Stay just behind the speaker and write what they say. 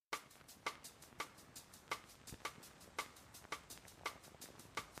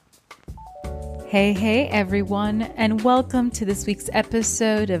Hey everyone, and welcome to this week's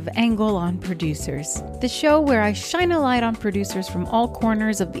episode of Angle on Producers, the show where I shine a light on producers from all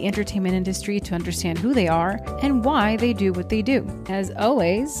corners of the entertainment industry to understand who they are and why they do what they do. As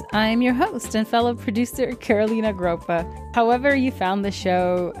always, I'm your host and fellow producer, Carolina Gropa. However you found the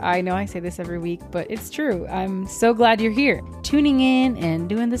show, I know I say this every week, but it's true. I'm so glad you're here, tuning in and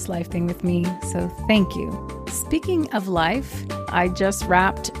doing this life thing with me, so thank you. Speaking of life, I just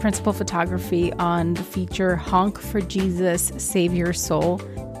wrapped principal photography on the feature Honk for Jesus, Save Your Soul.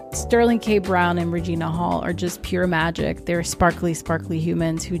 Sterling K. Brown and Regina Hall are just pure magic. They're sparkly, sparkly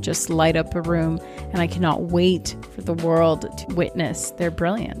humans who just light up a room, and I cannot wait for the world to witness their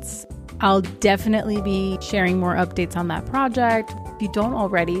brilliance. I'll definitely be sharing more updates on that project. If you don't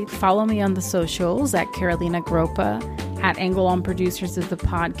already, follow me on the socials at Carolina Gropa, at Angle on Producers of the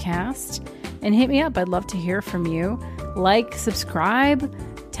podcast, and hit me up. I'd love to hear from you. Like, subscribe,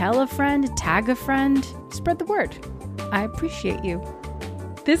 tell a friend, tag a friend, spread the word. I appreciate you.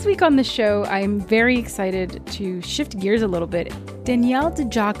 This week on the show, I'm very excited to shift gears a little bit. Danielle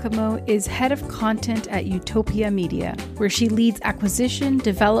DiGiacomo is head of content at Utopia Media, where she leads acquisition,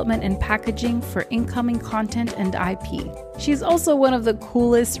 development, and packaging for incoming content and IP. She's also one of the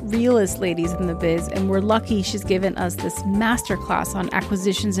coolest, realest ladies in the biz, and we're lucky she's given us this masterclass on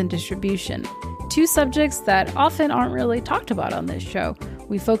acquisitions and distribution. Two subjects that often aren't really talked about on this show.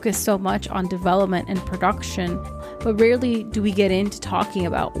 We focus so much on development and production, but rarely do we get into talking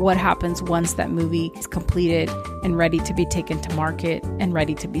about what happens once that movie is completed and ready to be taken to market and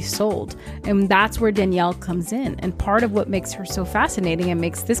ready to be sold. And that's where Danielle comes in. And part of what makes her so fascinating and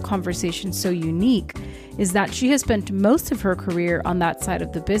makes this conversation so unique is that she has spent most of her career on that side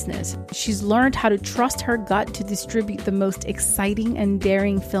of the business. She's learned how to trust her gut to distribute the most exciting and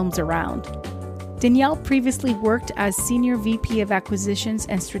daring films around. Danielle previously worked as Senior VP of Acquisitions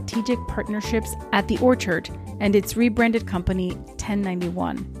and Strategic Partnerships at The Orchard and its rebranded company,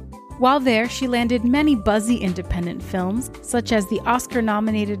 1091. While there, she landed many buzzy independent films, such as the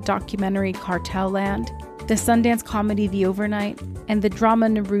Oscar-nominated documentary Cartel Land, the Sundance comedy The Overnight, and the drama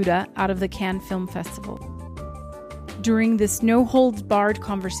Neruda out of the Cannes Film Festival. During this no-holds-barred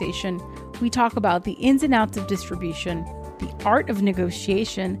conversation, we talk about the ins and outs of distribution, the art of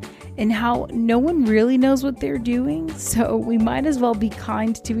negotiation, and how no one really knows what they're doing, so we might as well be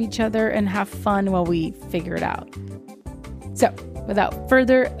kind to each other and have fun while we figure it out. So, without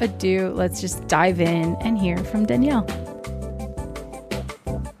further ado, let's just dive in and hear from Danielle.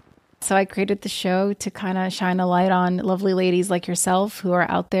 So I created the show to kind of shine a light on lovely ladies like yourself who are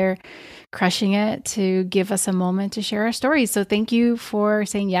out there crushing it, to give us a moment to share our stories. So thank you for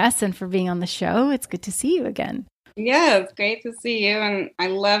saying yes and for being on the show. It's good to see you again. Yeah, it's great to see you, and I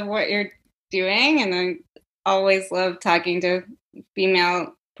love what you're doing, and I always love talking to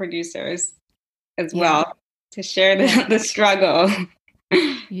female producers as well to share the struggle.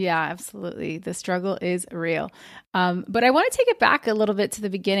 Yeah, absolutely. The struggle is real. But I want to take it back a little bit to the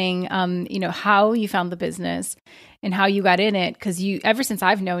beginning, how you found the business and how you got in it. Because ever since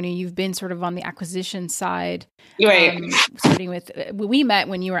I've known you, you've been sort of on the acquisition side. Right. Starting with, we met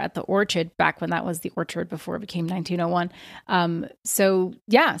when you were at the Orchard, back when that was the Orchard before it became 1901. So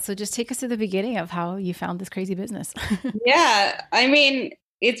just take us to the beginning of how you found this crazy business. Yeah, I mean,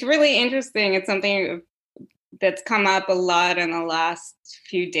 it's really interesting. It's something that's come up a lot in the last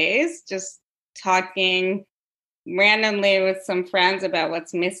few days, just talking randomly with some friends about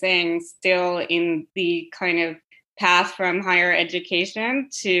what's missing still in the kind of path from higher education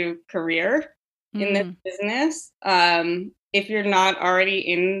to career in this business. If you're not already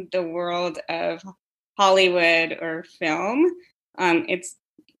in the world of Hollywood or film, it's,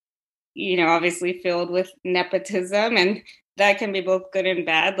 obviously filled with nepotism, and that can be both good and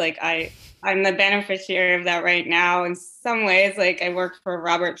bad. Like I'm the beneficiary of that right now in some ways. Like I work for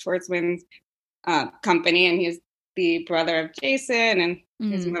Robert Schwartzman's company, and he's the brother of Jason,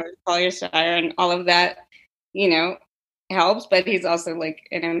 and his mother's Talia Shire, and all of that, helps. But he's also like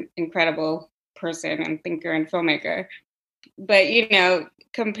an incredible person and thinker and filmmaker. But,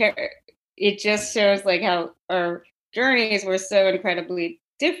 it just shows like how our journeys were so incredibly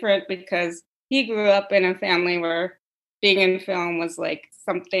different, because he grew up in a family where being in film was like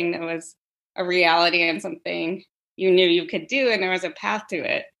something that was a reality and something you knew you could do, and there was a path to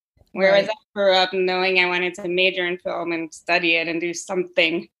it. Whereas I grew up knowing I wanted to major in film and study it and do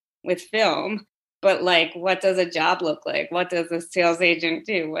something with film. But like, what does a job look like? What does a sales agent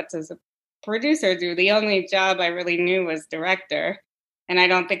do? What does a producer do? The only job I really knew was director. And I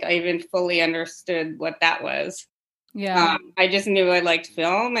don't think I even fully understood what that was. Yeah. I just knew I liked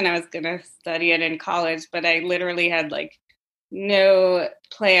film and I was going to study it in college, but I literally had like no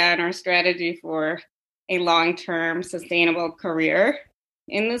plan or strategy for a long-term sustainable career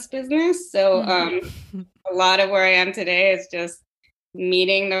in this business. So a lot of where I am today is just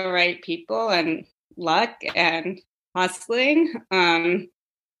meeting the right people and luck and hustling, and,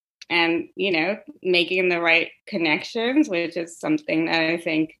 making the right connections, which is something that I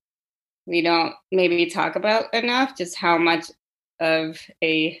think we don't maybe talk about enough, just how much of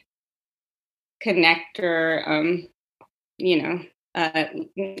a connector, a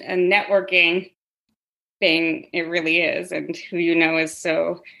networking thing it really is, and who is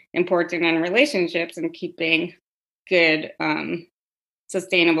so important in relationships, and keeping good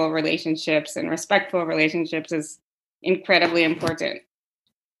sustainable relationships and respectful relationships is incredibly important.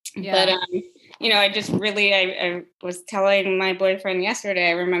 Yeah. But I just really I was telling my boyfriend yesterday,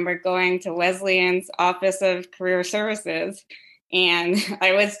 I remember going to Wesleyan's Office of Career Services, and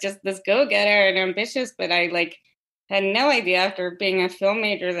I was just this go-getter and ambitious, but I had no idea, after being a film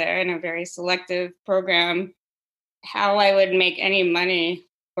major there in a very selective program, how I would make any money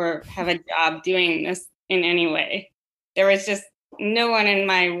or have a job doing this in any way. There was just no one in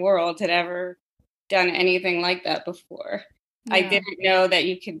my world had ever done anything like that before. Yeah. I didn't know that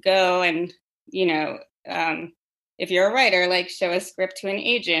you could go and, if you're a writer, show a script to an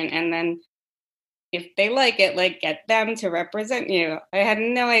agent, and then if they like it, get them to represent you. I had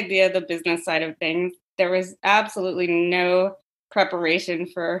no idea the business side of things. There was absolutely no preparation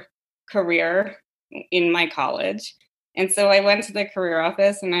for career in my college. And so I went to the career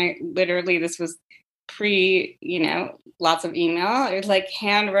office, and I literally, this was pre, lots of email. It was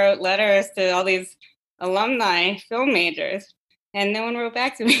hand wrote letters to all these alumni film majors, and no one wrote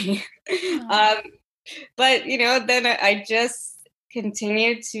back to me. But, then I just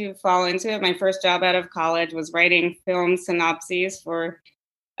continued to fall into it. My first job out of college was writing film synopses for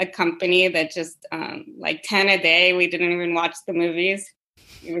a company that just 10 a day. We didn't even watch the movies.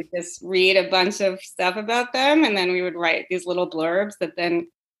 We would just read a bunch of stuff about them, and then we would write these little blurbs that then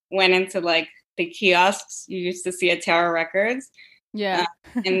went into the kiosks you used to see at Tower Records. Yeah.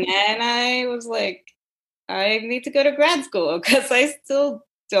 And then I was I need to go to grad school because I still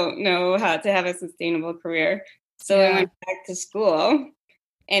don't know how to have a sustainable career. So I went back to school,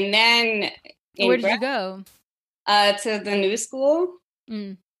 and then where did you go? To the New School.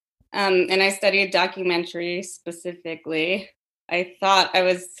 And I studied documentary specifically. I thought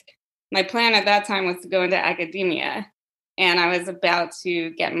my plan at that time was to go into academia, and I was about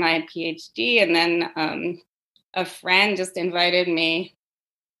to get my PhD. And then a friend just invited me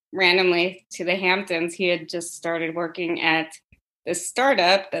randomly to the Hamptons. He had just started working at this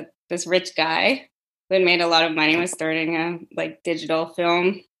startup that this rich guy who had made a lot of money was starting a digital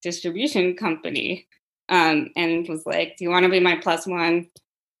film distribution company, and was like, "Do you want to be my +1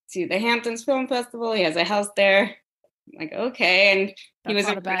 to the Hamptons Film Festival? He has a house there." I'm like, okay. And he was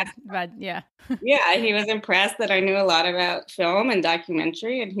impressed. Yeah. Yeah, he was impressed that I knew a lot about film and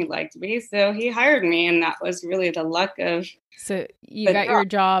documentary, and he liked me, so he hired me, and that was really the luck of. So you got your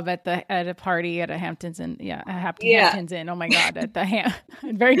job at a party at a Hamptons Inn. Yeah, Hamptons Inn. Oh my God, at the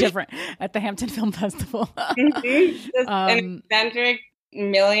very different at the Hampton Film Festival. An eccentric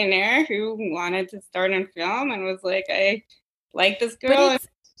millionaire who wanted to start in film and was like, I like this girl, and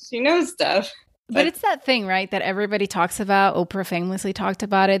she knows stuff. But it's that thing, right, that everybody talks about. Oprah famously talked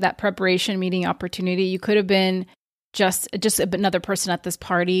about it, that preparation meeting opportunity. You could have been just another person at this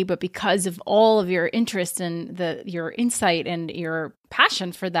party, but because of all of your interest and your insight and your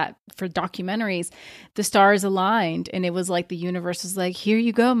passion for documentaries, the stars aligned, and it was like the universe was like, "Here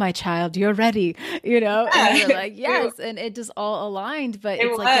you go, my child, you're ready," And you're like, "Yes," and it just all aligned. But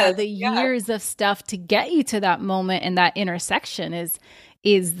it's years of stuff to get you to that moment, and that intersection is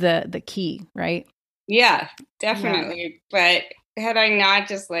the key, right? Yeah, definitely. Yeah. But had I not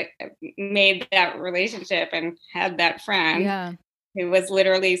just made that relationship and had that friend who was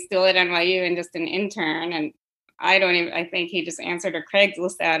literally still at NYU and just an intern, and I think he just answered a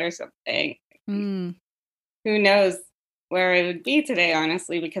Craigslist ad or something. Who knows where it would be today,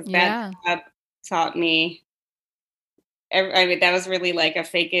 honestly, because that job taught me. That was really a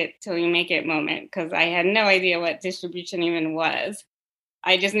fake it till you make it moment, because I had no idea what distribution even was.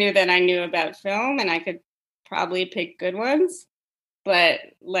 I just knew that I knew about film, and I could probably pick good ones, but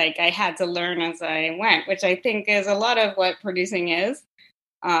I had to learn as I went, which I think is a lot of what producing is.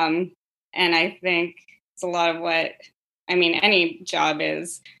 And I think it's a lot of what, any job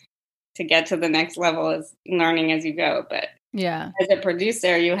is, to get to the next level, is learning as you go. But as a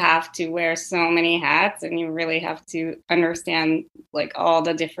producer, you have to wear so many hats, and you really have to understand all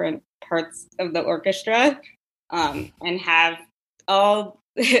the different parts of the orchestra, and have all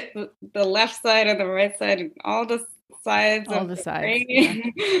the left side and the right side and all the sides All of the the sides. Yeah.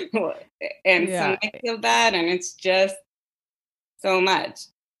 brain and some Yeah. mix of that, and it's just so much.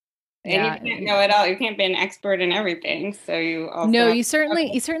 And you Yeah. can't know it all. You can't be an expert in everything. So you also No, have you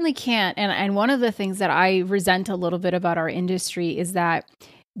certainly can't. And one of the things that I resent a little bit about our industry is that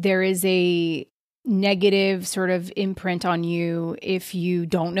there is a negative sort of imprint on you if you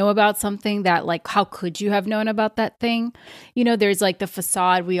don't know about something that, like, how could you have known about that thing? You know, there's like the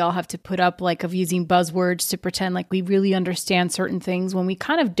facade we all have to put up, like, of using buzzwords to pretend like we really understand certain things when we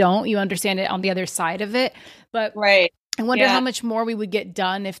kind of don't. You understand it on the other side of it. But right. I wonder Yeah. how much more we would get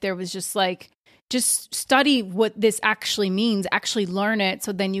done if there was just like, just study what this actually means, actually learn it,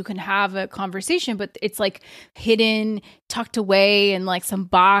 so then you can have a conversation. But it's like hidden, tucked away in like some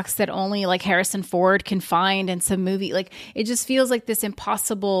box that only like Harrison Ford can find in some movie. Like, it just feels like this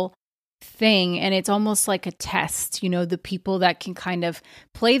impossible thing. And it's almost like a test, you know, the people that can kind of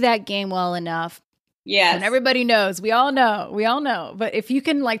play that game well enough. Yes. And everybody knows, we all know. But if you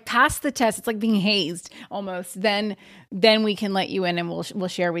can like pass the test, it's like being hazed almost. Then we can let you in, and we'll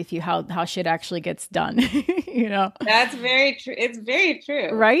share with you how shit actually gets done. You know, That's very true. It's very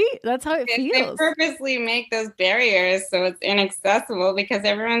true, right? That's how it feels. They purposely make those barriers so it's inaccessible because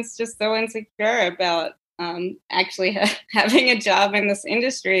everyone's just so insecure about actually having a job in this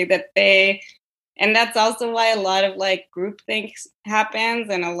industry and that's also why a lot of like groupthink happens,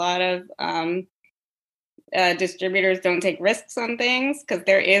 and a lot of distributors don't take risks on things because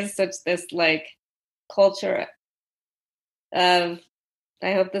there is such this like culture of,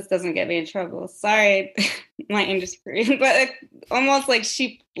 I hope this doesn't get me in trouble, sorry, my industry, but almost like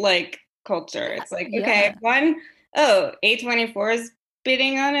sheep like culture. It's like, okay, A24 is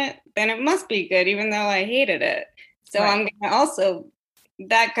bidding on it, then it must be good even though I hated it, so right. I'm gonna also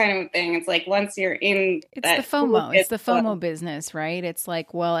that kind of thing. It's like once you're in, it's the FOMO. It's the FOMO business, right? It's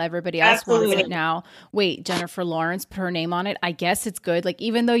like, well, everybody else wants it now. Wait, Jennifer Lawrence put her name on it. I guess it's good. Like,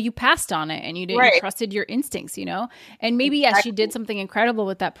 even though you passed on it and you didn't, you trusted your instincts, you know. And maybe yes, she did something incredible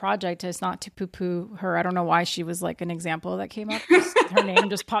with that project. It's not to poo-poo her. I don't know why she was like an example that came up. Her name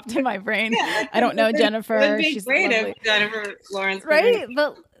just popped in my brain. Yeah, I don't know Jennifer. It would be She's great lovely. if Jennifer Lawrence, right?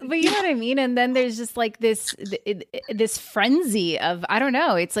 But you know what I mean? And then there's just like this frenzy of, I don't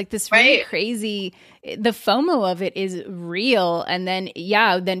know, it's like this really crazy, the FOMO of it is real. And then,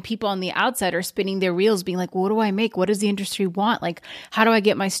 then people on the outside are spinning their wheels being like, well, what do I make? What does the industry want? Like, how do I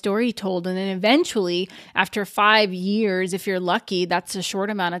get my story told? And then eventually, after 5 years, if you're lucky, that's a short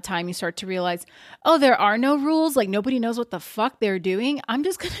amount of time, you start to realize, oh, there are no rules. Like, nobody knows what the fuck they're doing. I'm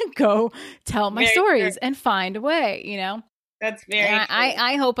just going to go tell my stories and find a way, you know? That's very true.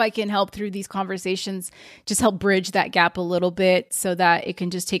 I hope I can help through these conversations, just help bridge that gap a little bit so that it can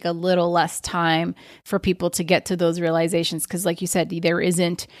just take a little less time for people to get to those realizations. Because like you said, there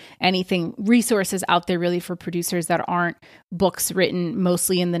isn't anything, resources out there really for producers that aren't books written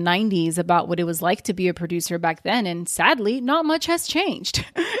mostly in the 90s about what it was like to be a producer back then. And sadly, not much has changed,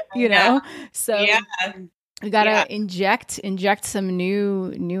 you know? So we got to inject some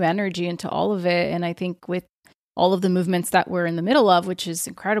new energy into all of it. And I think with all of the movements that we're in the middle of, which is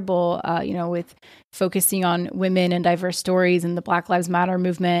incredible, you know, with focusing on women and diverse stories and the Black Lives Matter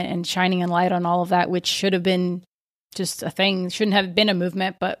movement and shining a light on all of that, which should have been just a thing, shouldn't have been a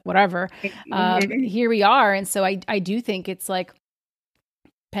movement, but whatever. Here we are. And so I do think it's like,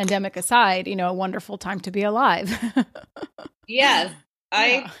 pandemic aside, you know, a wonderful time to be alive. Yes,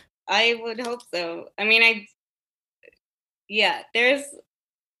 I would hope so. I mean, there's,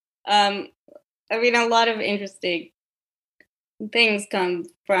 a lot of interesting things come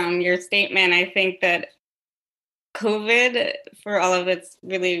from your statement. I think that COVID, for all of its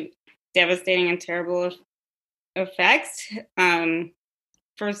really devastating and terrible effects,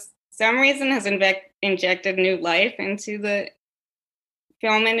 for some reason has injected new life into the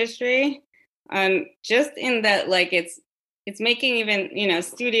film industry. Just in that, like, it's making even, you know,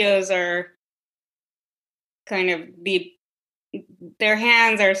 studios are kind of their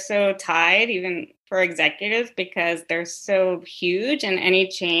hands are so tied, even for executives, because they're so huge, and any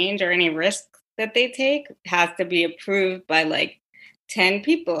change or any risk that they take has to be approved by like 10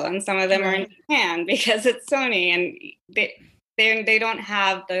 people, and some of them are in Japan because it's Sony, and they don't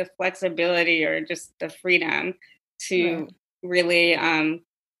have the flexibility or just the freedom to really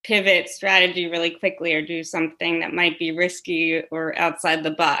pivot strategy really quickly or do something that might be risky or outside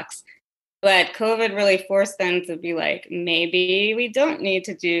the box. But COVID really forced them to be like, maybe we don't need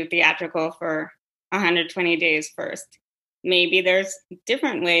to do theatrical for 120 days first. Maybe there's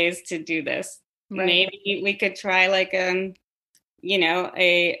different ways to do this. Maybe we could try like a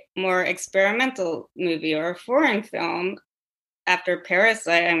more experimental movie or a foreign film after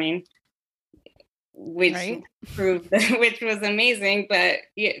Parasite. I mean, which right. proved which was amazing. But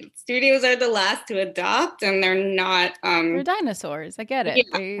yeah, studios are the last to adopt, and they're not. They're dinosaurs. I get it.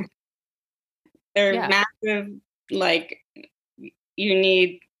 Yeah, they're Yeah. massive. Like you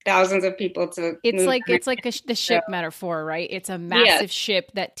need thousands of people to move. It's like the So, ship metaphor, right? It's a yeah, massive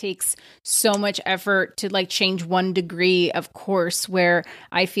ship that takes so much effort to like change 1 degree of course, where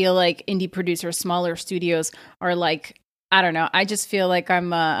I feel like indie producers, smaller studios are like, I don't know. I just feel like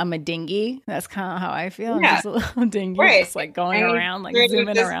I'm a dinghy. That's kind of how I feel. I'm yeah, just a little dinghy, right. just like going I need around, like to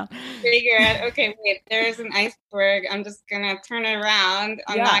zooming just around. figure out. Okay, wait. There's an iceberg. I'm just gonna turn it around.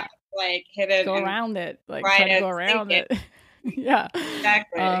 I'm not Yeah, gonna like hit it go and around it, like try try to to go sink around it. it. Yeah.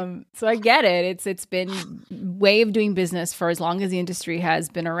 Exactly. So I get it. It's been way of doing business for as long as the industry has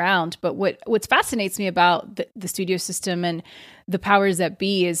been around. But what fascinates me about the studio system and the powers that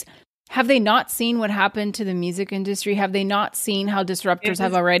be is, have they not seen what happened to the music industry? Have they not seen how It disruptors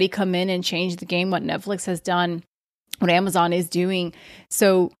have was already come in and changed the game? What Netflix has done, what Amazon is doing.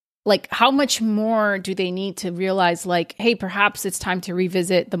 So like, how much more do they need to realize, like, hey, perhaps it's time to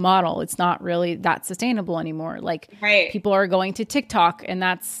revisit the model. It's not really that sustainable anymore. Like, right. people are going to TikTok, and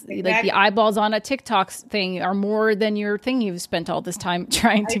that's like the Exactly. eyeballs on a TikTok thing are more than your thing you've spent all this time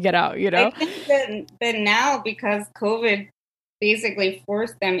trying to get out, I think that now, because COVID basically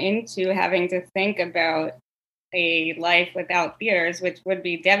forced them into having to think about a life without theaters, which would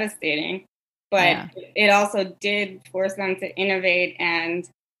be devastating. But Yeah. it also did force them to innovate and,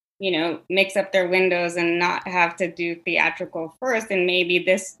 mix up their windows and not have to do theatrical first. And maybe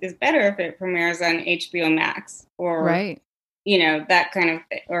this is better if it premieres on HBO Max, or, Right. that kind of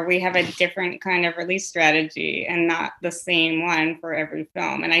thing. Or we have a different kind of release strategy and not the same one for every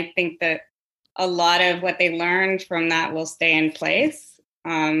film. And I think that a lot of what they learned from that will stay in place.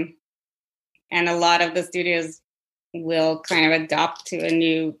 And a lot of the studios will kind of adopt to a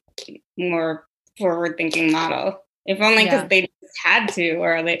new, more forward thinking model. If only because Yeah. they just had to,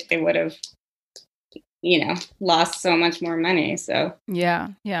 or they would have, lost so much more money. So, Yeah.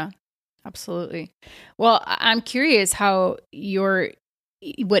 Yeah. Absolutely. Well, I'm curious what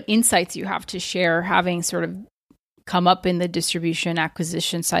insights you have to share, having sort of come up in the distribution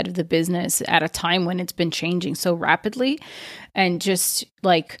acquisition side of the business at a time when it's been changing so rapidly, and just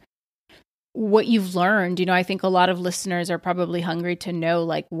like what you've learned. I think a lot of listeners are probably hungry to know,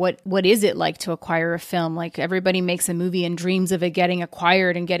 like, what is it like to acquire a film? Like, everybody makes a movie and dreams of it getting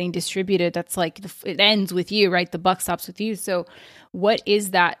acquired and getting distributed. That's like, it ends with you, right? The buck stops with you. So what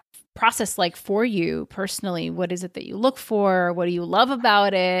is that process like for you personally? What is it that you look for? What do you love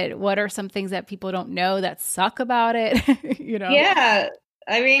about it? What are some things that people don't know that suck about it? yeah,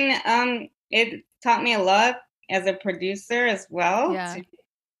 I mean, it taught me a lot as a producer as well, Yeah. to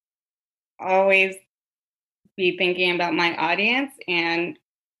always be thinking about my audience. And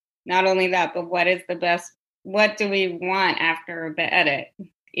not only that, but what do we want after the edit?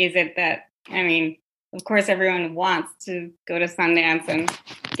 Is it that, I mean, of course, everyone wants to go to Sundance and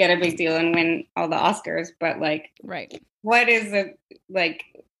get a big deal and win all the Oscars, but like, Right. what is like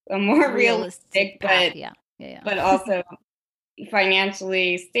a more realistic, path. Yeah. but also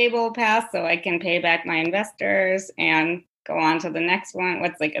financially stable path, so I can pay back my investors and go on to the next one?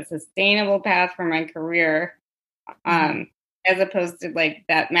 What's like a sustainable path for my career? As opposed to like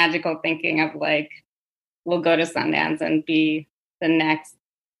that magical thinking of like, we'll go to Sundance and be the next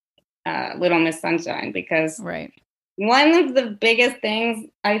Little Miss Sunshine. Because Right. one of the biggest things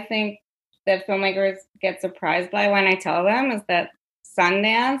I think that filmmakers get surprised by when I tell them is that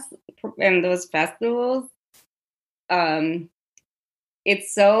Sundance and those festivals,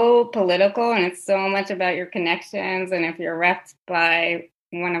 it's so political and it's so much about your connections. And if you're repped by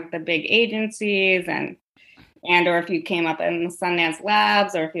one of the big agencies, or if you came up in the Sundance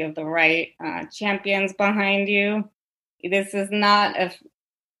Labs, or if you have the right champions behind you, this is not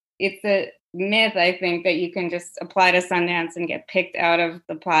it's a myth, I think, that you can just apply to Sundance and get picked out of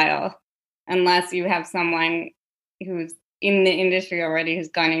the pile, unless you have someone who's in the industry already who's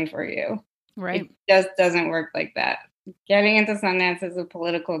gunning for you. Right. It just doesn't work like that. Getting into Sundance is a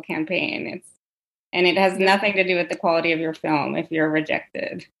political campaign. And it has nothing to do with the quality of your film if you're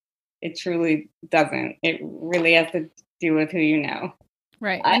rejected. It truly doesn't. It really has to do with who you know.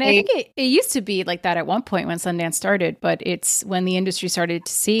 Right. And I think it used to be like that at one point when Sundance started, but it's when the industry started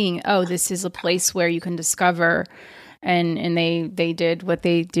seeing, oh, this is a place where you can discover, and they did what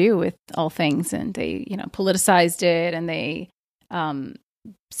they do with all things, and they, politicized it, and they got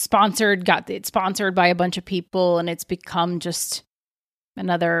it sponsored by a bunch of people, and it's become just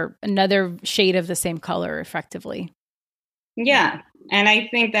another shade of the same color, effectively. Yeah. And I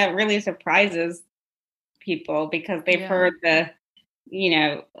think that really surprises people, because they've heard the,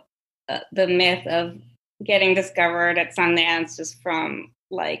 the myth of getting discovered at Sundance just from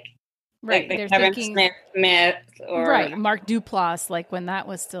like right. the They're Kevin thinking Smith myth, or right, Mark Duplass, like when that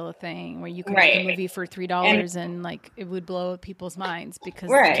was still a thing, where you could make a right, movie for and $3 and like it would blow people's minds because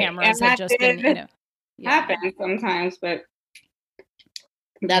right, and cameras had that just been, did yeah, happen sometimes, but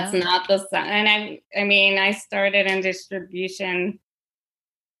that's yeah, not the and I mean, I started in distribution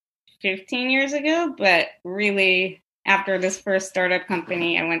 15 years ago, but really after this first startup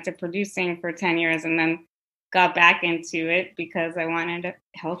company, I went to producing for 10 years and then got back into it because I wanted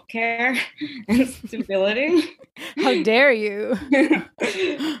healthcare and stability. how dare you?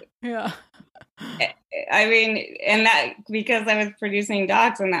 Yeah, I mean, and that because I was producing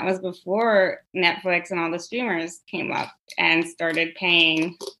docs, and that was before Netflix and all the streamers came up and started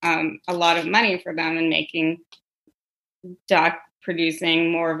paying a lot of money for them and making doc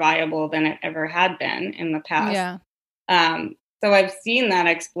producing more viable than it ever had been in the past. yeah, So I've seen that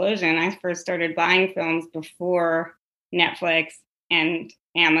explosion. I first started buying films before Netflix and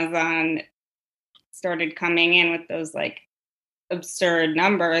Amazon started coming in with those like absurd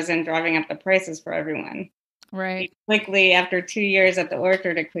numbers and driving up the prices for everyone. right, Quickly, after 2 years at the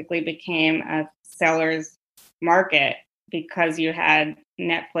Orchard, it quickly became a seller's market because you had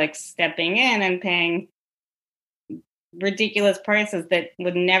Netflix stepping in and paying ridiculous prices that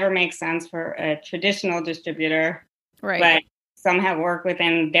would never make sense for a traditional distributor, right. but somehow work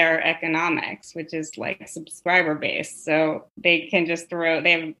within their economics, which is like subscriber based. So they can just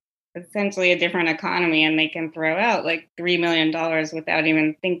they have essentially a different economy, and they can throw out like $3 million without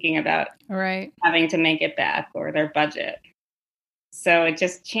even thinking about Right. having to make it back or their budget. So it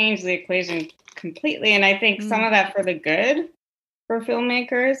just changed the equation completely. And I think some of that for the good for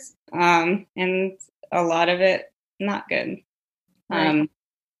filmmakers, and a lot of it not good. Right.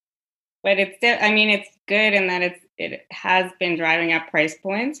 But I mean, it's good in that it has been driving up price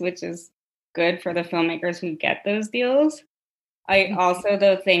points, which is good for the filmmakers who get those deals. I also,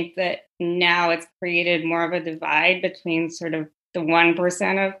 though, think that now it's created more of a divide between sort of the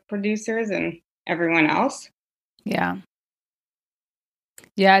 1% of producers and everyone else. Yeah.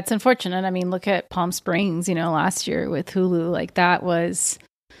 Yeah, it's unfortunate. I mean, look at Palm Springs, last year with Hulu. Like that was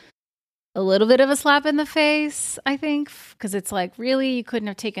a little bit of a slap in the face, I think, because it's like, really, you couldn't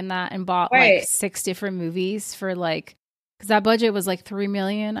have taken that and bought like Right. 6 different movies for like, because that budget was like 3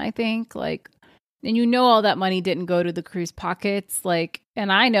 million, I think. Like, and all that money didn't go to the crew's pockets. Like,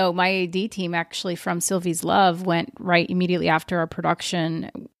 and I know my AD team actually from Sylvie's Love went right immediately after our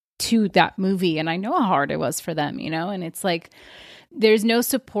production to that movie. And I know how hard it was for them, and it's like, there's no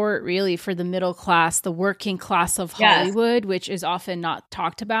support really for the middle class, the working class of Hollywood, which is often not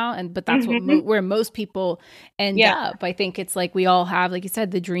talked about. But that's where most people end up. I think it's like we all have, like you said,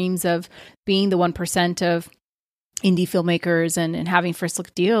 the dreams of being the 1% of indie filmmakers and having first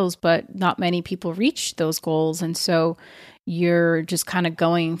look deals, but not many people reach those goals. And so you're just kind of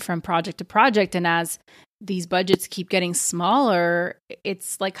going from project to project. And as these budgets keep getting smaller,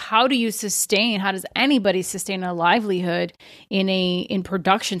 it's like, how does anybody sustain a livelihood in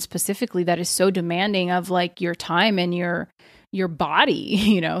production specifically that is so demanding of like your time and your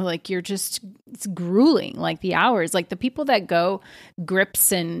body, like it's grueling, like the hours, like the people that go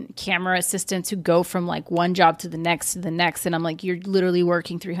grips and camera assistants who go from like one job to the next. And I'm like, you're literally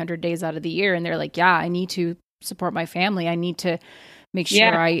working 300 days out of the year. And they're like, yeah, I need to support my family. I need to make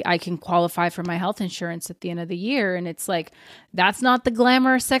sure I can qualify for my health insurance at the end of the year. And it's like, that's not the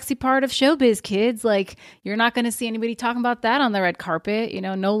glamour, sexy part of showbiz, kids. Like, you're not going to see anybody talking about that on the red carpet.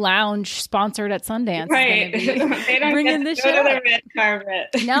 No lounge sponsored at Sundance. Right. Is gonna be they don't bringing get this to go shit to up. the red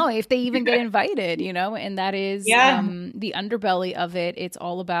carpet. No, if they even get invited, and that is the underbelly of it. It's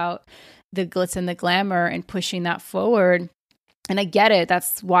all about the glitz and the glamour and pushing that forward. And I get it.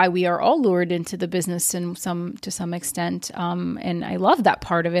 That's why we are all lured into the business to some extent. And I love that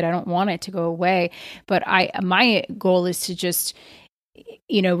part of it. I don't want it to go away. But my goal is to just,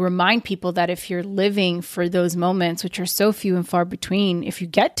 remind people that if you're living for those moments, which are so few and far between, if you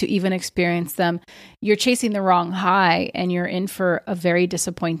get to even experience them, you're chasing the wrong high and you're in for a very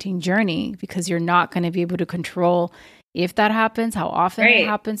disappointing journey because you're not going to be able to control if that happens, how often it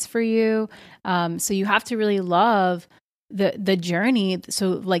happens for you. So you have to really love the journey.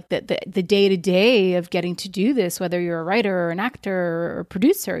 So like the day to day of getting to do this, whether you're a writer or an actor or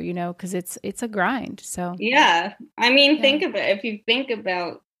producer, because it's a grind. So I mean, if you think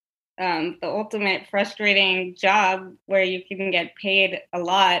about the ultimate frustrating job where you can get paid a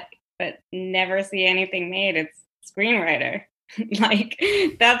lot but never see anything made, it's screenwriter. Like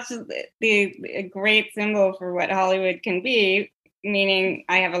that's a great symbol for what Hollywood can be. Meaning,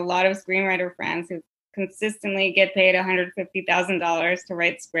 I have a lot of screenwriter friends who consistently get paid $150,000 to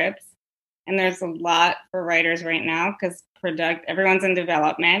write scripts and there's a lot for writers right now because everyone's in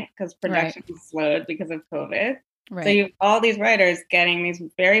development because production is slowed because of COVID. Right. So you have all these writers getting these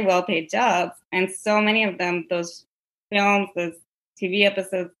very well-paid jobs, and so many of them, those films, those TV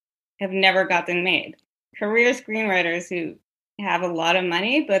episodes, have never gotten made. Career screenwriters who have a lot of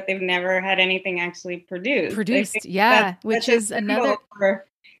money, but they've never had anything actually produced. Yeah, which is another for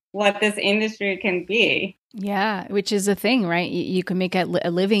what this industry can be. Yeah, which is a thing, right? You can make a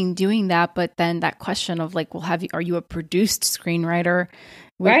living doing that, but then that question of like, well, are you a produced screenwriter?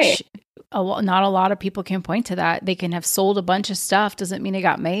 Which not a lot of people can point to that. They can have sold a bunch of stuff, doesn't mean it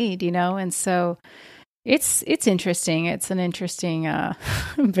got made, and so it's interesting. It's an interesting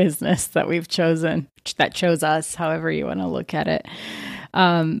business that we've chosen, that chose us, however you want to look at it.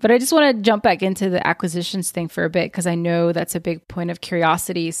 But I just want to jump back into the acquisitions thing for a bit, because I know that's a big point of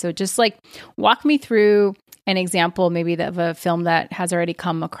curiosity. So just like walk me through an example maybe of a film that has already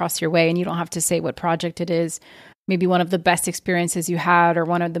come across your way, and you don't have to say what project it is, maybe one of the best experiences you had or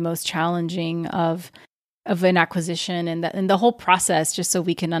one of the most challenging of an acquisition and the whole process, just so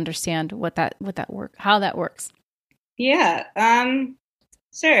we can understand how that works. Yeah,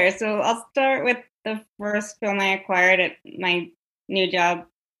 sure. So I'll start with the first film I acquired at my new job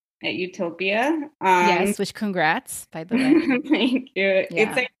at Utopia. Yes, which congrats, by the way. Thank you.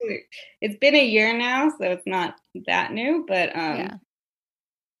 Yeah. It's been a year now, so it's not that new, but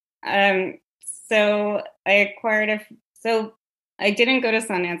so I acquired so I didn't go to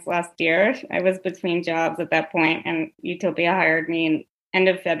Sundance last year. I was between jobs at that point, and Utopia hired me in end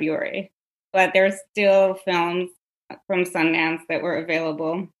of February. But there's still films from Sundance that were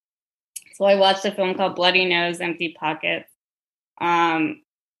available. So I watched a film called Bloody Nose, Empty Pockets,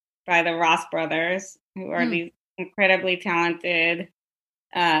 by the Ross brothers, who are these incredibly talented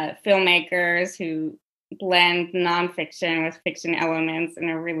filmmakers who blend nonfiction with fiction elements in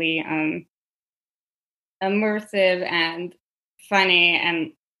a really immersive and funny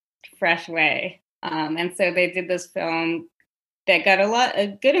and fresh way. And so they did this film that got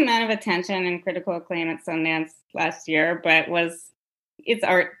a good amount of attention and critical acclaim at Sundance last year, but it's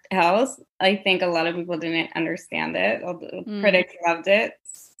art house. I think a lot of people didn't understand it. Critics loved it.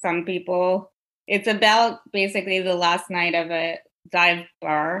 Some people, it's about basically the last night of a dive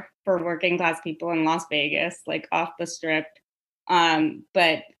bar for working class people in Las Vegas, like off the strip.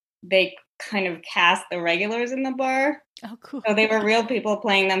 But they kind of cast the regulars in the bar. Oh, cool. So they were real people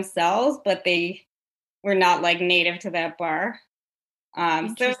playing themselves, but they were not like native to that bar.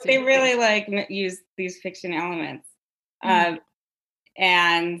 So they really like use these fiction elements.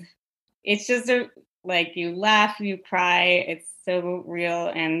 And it's just like you laugh, you cry. It's so real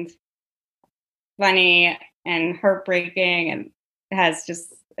and funny and heartbreaking, and it has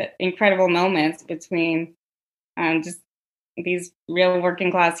just incredible moments between just these real working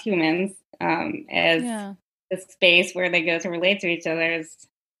class humans as the space where they go to relate to each other is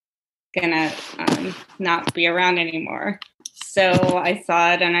gonna not be around anymore. So I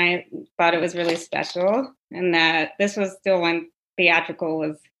saw it and I thought it was really special, and that this was still when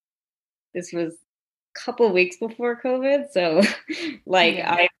theatrical this was a couple weeks before COVID. So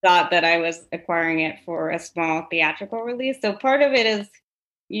I thought that I was acquiring it for a small theatrical release. So part of it is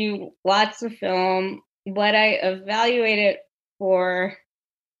you watch the film. What I evaluate it for,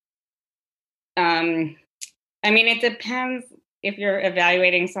 it depends if you're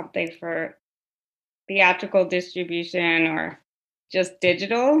evaluating something for theatrical distribution or just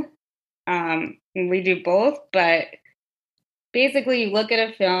digital. We do both, but basically you look at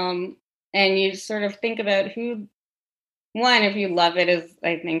a film and you sort of think about if you love it is,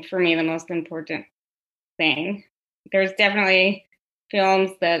 I think, for me, the most important thing. There's definitely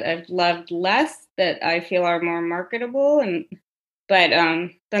films that I've loved less that I feel are more marketable, but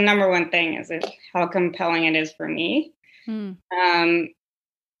the number one thing is how compelling it is for me. And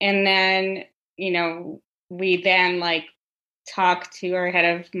then, we then talk to our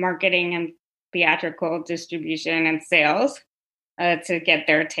head of marketing and theatrical distribution and sales to get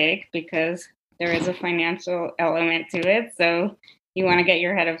their take, because there is a financial element to it. So you want to get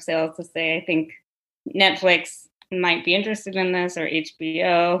your head of sales to say, I think Netflix might be interested in this, or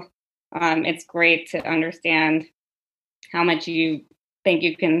HBO. It's great to understand how much you think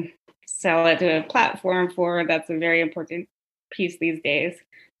you can sell it to a platform for. That's a very important piece these days.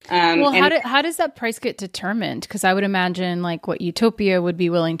 How does that price get determined? Because I would imagine what Utopia would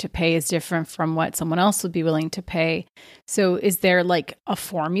be willing to pay is different from what someone else would be willing to pay. So is there a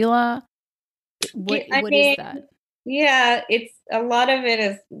formula? What is that? Yeah, it's a lot of it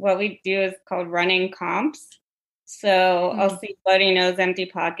is what we do is called running comps. So I'll see Bloody Nose, Empty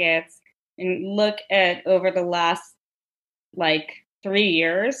Pockets, and look at over the last 3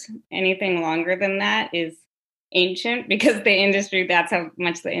 years. Anything longer than that is ancient because that's how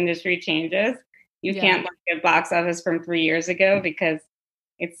much the industry changes. You can't look at box office from 3 years ago because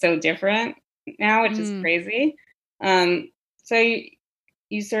it's so different now, which is crazy. So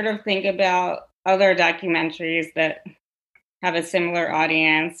you sort of think about other documentaries that have a similar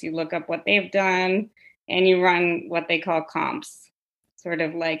audience. You look up what they've done and you run what they call comps, sort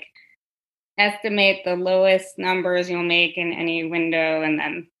of like estimate the lowest numbers you'll make in any window and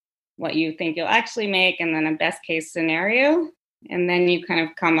then what you think you'll actually make and then a best case scenario. And then you kind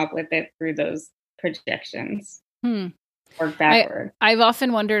of come up with it through those projections. Work backward. I've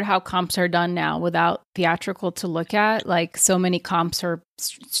often wondered how comps are done now without theatrical to look at. Like so many comps are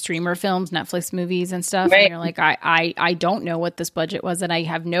streamer films, Netflix movies and stuff. Right. And you're like, I don't know what this budget was and I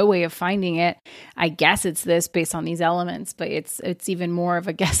have no way of finding it. I guess it's this based on these elements, but it's even more of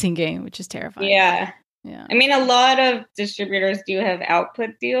a guessing game, which is terrifying. Yeah. I mean, a lot of distributors do have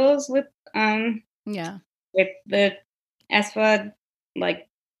output deals with with the SVOD, like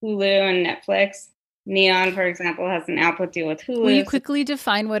Hulu and Netflix. Neon, for example, has an output deal with Hulu. Will you quickly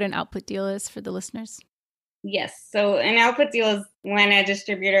define what an output deal is for the listeners? Yes. So an output deal is when a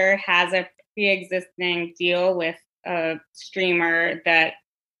distributor has a pre-existing deal with a streamer that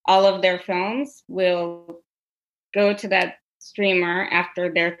all of their films will go to that streamer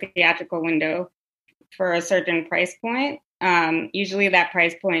after their theatrical window for a certain price point. Usually that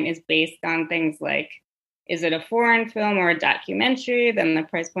price point is based on things like, is it a foreign film or a documentary? Then the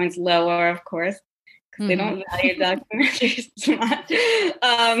price point's lower, of course. Because they don't value documentaries as much.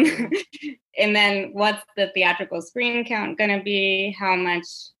 And then what's the theatrical screen count going to be? How much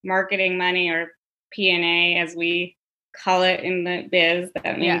marketing money or P&A, as we call it in the biz,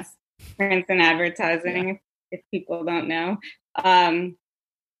 that means prints and advertising, if people don't know, are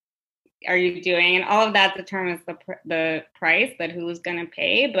you doing? And all of that determines the price that Hulu's going to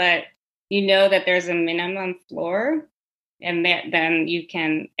pay. But you know that there's a minimum floor. And then you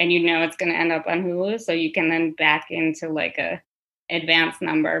can, and you know it's going to end up on Hulu, so you can then back into like a advanced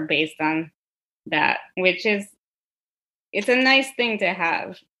number based on that, which is, it's a nice thing to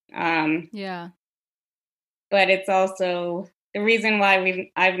have. But it's also the reason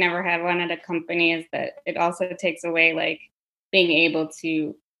why I've never had one at a company is that it also takes away like being able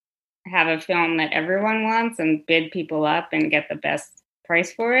to have a film that everyone wants and bid people up and get the best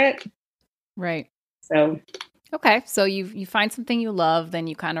price for it. Right. So. Okay, so you find something you love, then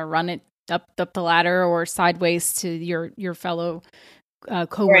you kind of run it up the ladder or sideways to your fellow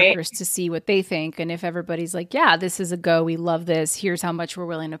coworkers to see what they think. And if everybody's like, yeah, this is a go, we love this, here's how much we're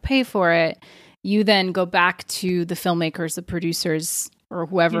willing to pay for it, you then go back to the filmmakers, the producers, or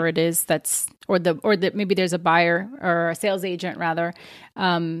whoever it is that's, or maybe there's a buyer or a sales agent rather.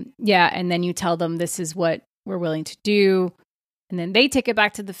 And then you tell them this is what we're willing to do. And then they take it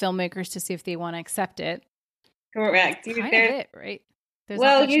back to the filmmakers to see if they want to accept it. Correct. That's kind of it, right?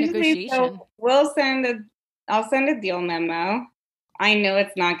 There's usually I'll send a deal memo. I know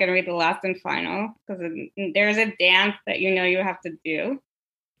it's not going to be the last and final because there's a dance that you have to do.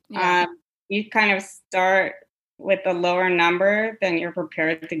 Yeah. You kind of start with a lower number than you're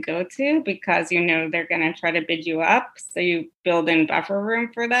prepared to go to because they're going to try to bid you up. So you build in buffer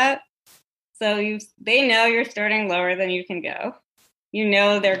room for that. So they know you're starting lower than you can go.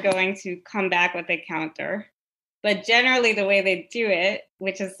 They're going to come back with a counter. But generally the way they do it,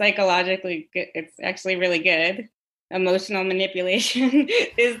 which is psychologically good, it's actually really good, emotional manipulation,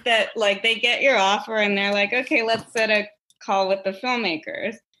 is that like they get your offer and they're like, okay, let's set a call with the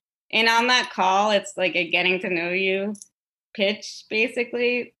filmmakers. And on that call, it's like a getting to know you pitch,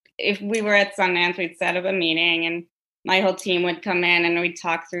 basically. If we were at Sundance, we'd set up a meeting and my whole team would come in and we'd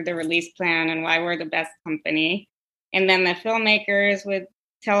talk through the release plan and why we're the best company. And then the filmmakers would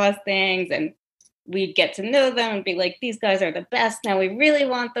tell us things and we'd get to know them and be like, these guys are the best. Now we really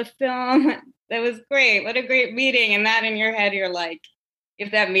want the film. That was great. What a great meeting. And that in your head, you're like,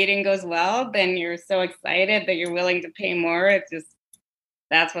 if that meeting goes well, then you're so excited that you're willing to pay more. It's just,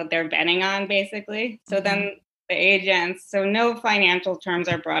 that's what they're betting on, basically. So then the agents, so no financial terms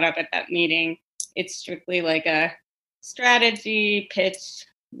are brought up at that meeting. It's strictly like a strategy pitch.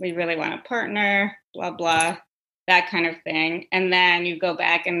 We really want a partner, blah, blah. That kind of thing. And then you go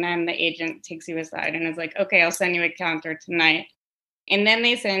back and then the agent takes you aside and is like, okay, I'll send you a counter tonight. And then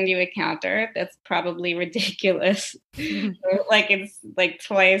they send you a counter that's probably ridiculous. Like it's like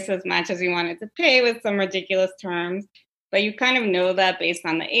twice as much as you wanted to pay with some ridiculous terms. But you kind of know that based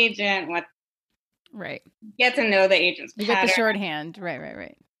on the agent, get to know the agent's pattern. You get the shorthand.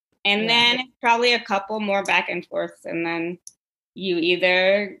 Right. And then it's probably a couple more back and forths and then you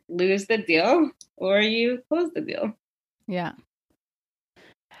either lose the deal or you close the deal. Yeah.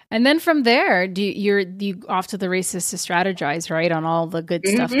 And then from there, you off to the races to strategize, right, on all the good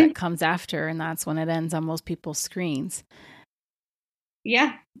stuff that comes after, and that's when it ends on most people's screens.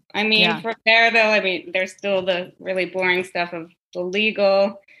 Yeah. I mean, from there, though, I mean, there's still the really boring stuff of the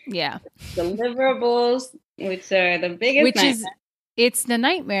legal, deliverables, which are the biggest nightmare. It's the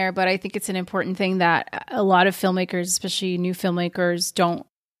nightmare, but I think it's an important thing that a lot of filmmakers, especially new filmmakers, don't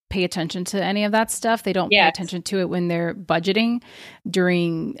pay attention to any of that stuff. They don't pay attention to it when they're budgeting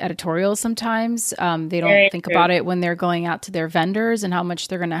during editorials sometimes. They don't think about it when they're going out to their vendors and how much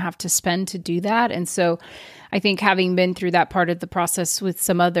they're going to have to spend to do that. And so I think having been through that part of the process with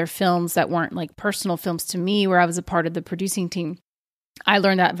some other films that weren't like personal films to me, where I was a part of the producing team, I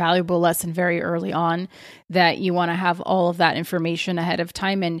learned that valuable lesson very early on, that you want to have all of that information ahead of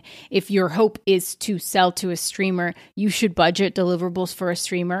time. And if your hope is to sell to a streamer, you should budget deliverables for a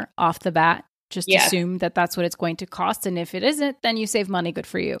streamer off the bat. Just assume that that's what it's going to cost. And if it isn't, then you save money. Good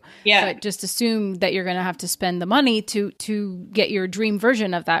for you. Yeah. But just assume that you're going to have to spend the money to get your dream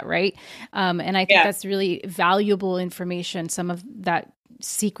version of that, right? And I think that's really valuable information. Some of that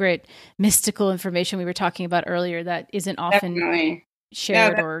secret, mystical information we were talking about earlier that isn't often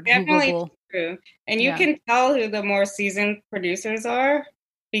shared or Googleable. True. And you can tell who the more seasoned producers are,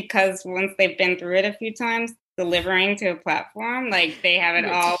 because once they've been through it a few times, delivering to a platform, like they have it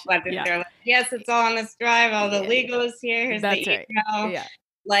all, but they're like, yes, it's all on this drive, all the legal is here, here's the email,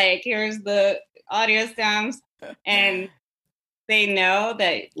 like here's the audio stamps, and they know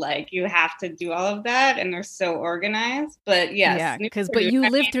that like you have to do all of that, and they're so organized. But but you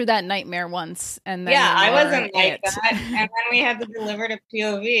lived through that nightmare once, and then I wasn't like that, and then we had to deliver to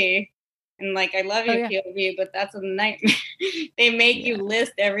POV, and like I love you, POV, but that's a nightmare. They make you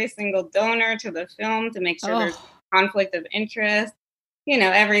list every single donor to the film to make sure there's conflict of interest. You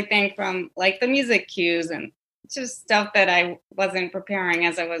know, everything from like the music cues and just stuff that I wasn't preparing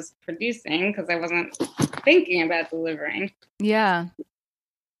as I was producing because I wasn't thinking about delivering. Yeah.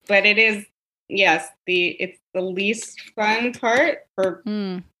 But it is, it's the least fun part for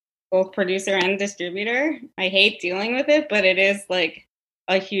both producer and distributor. I hate dealing with it, but it is like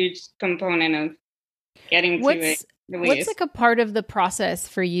a huge component of getting to it. What's like a part of the process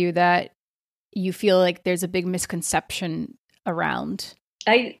for you that you feel like there's a big misconception around?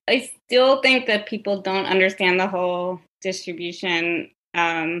 I still think that people don't understand the whole distribution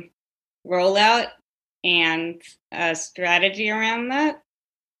rollout and strategy around that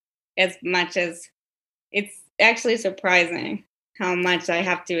as much as it's actually surprising how much I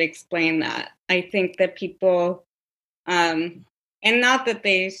have to explain that. I think that people, and not that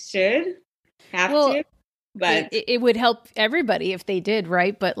they should have to, but it would help everybody if they did,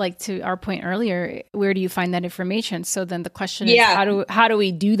 right? But like to our point earlier, where do you find that information? So then the question is, how do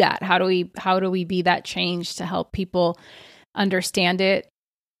we do that? How do we be that change to help people understand it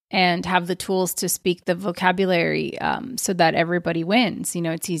and have the tools to speak the vocabulary so that everybody wins? You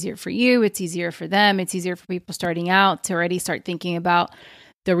know, it's easier for you, it's easier for them, it's easier for people starting out to already start thinking about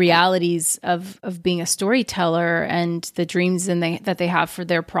the realities of being a storyteller and the dreams that they have for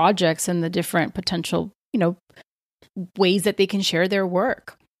their projects and the different potential, you know, ways that they can share their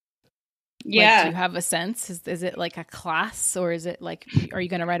work. Yeah. Like, do you have a sense? Is it like a class, or is it like, are you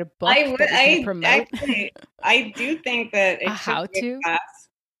going to write a book I promote? I do think that it a how should be to a class.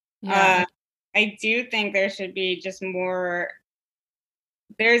 Yeah. I do think there should be just more.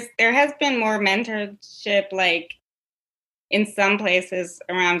 There has been more mentorship, like in some places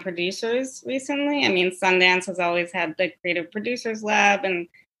around producers recently. I mean, Sundance has always had the Creative Producers Lab, and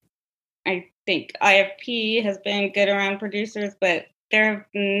I think IFP has been good around producers, but there have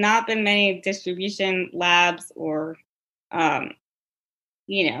not been many distribution labs or,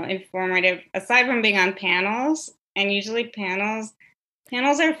 informative, aside from being on panels. And usually panels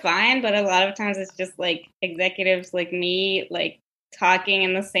are fine, but a lot of times it's just like executives like me, like talking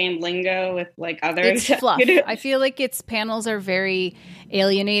in the same lingo with like other executives. Fluff. I feel like panels are very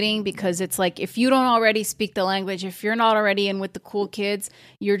alienating because it's like, if you don't already speak the language, if you're not already in with the cool kids,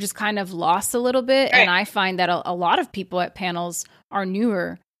 you're just kind of lost a little bit. Right. And I find that a lot of people at panels are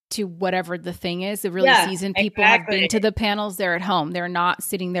newer to whatever the thing is. The really seasoned people have been to the panels. They're at home. They're not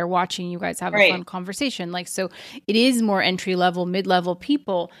sitting there watching you guys have a fun conversation. Like, so it is more entry level, mid-level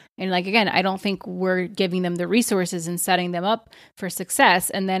people. And like, again, I don't think we're giving them the resources and setting them up for success.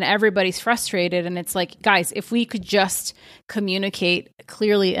 And then everybody's frustrated. And it's like, guys, if we could just communicate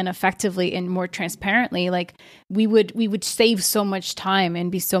clearly and effectively and more transparently, like we would save so much time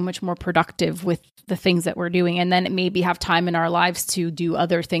and be so much more productive with the things that we're doing, and then maybe have time in our lives to do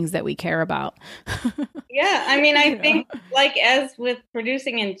other things that we care about. Yeah. I mean, I think like as with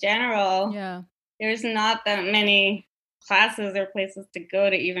producing in general, there's not that many classes or places to go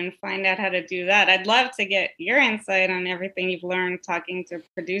to even find out how to do that. I'd love to get your insight on everything you've learned talking to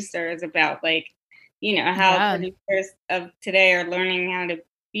producers about, like, how Yeah. producers of today are learning how to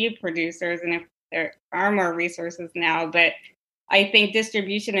be producers, and if there are more resources now. But I think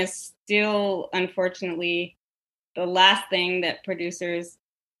distribution is still, unfortunately, the last thing that producers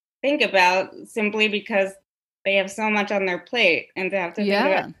think about, simply because they have so much on their plate, and to have to think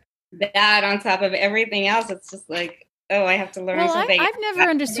about Yeah. that on top of everything else, it's just like, oh, I have to learn Well, something. I've never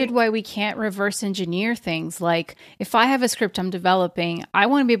understood why we can't reverse engineer things. Like, if I have a script I'm developing, I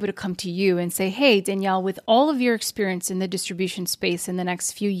want to be able to come to you and say, hey, Danielle, with all of your experience in the distribution space in the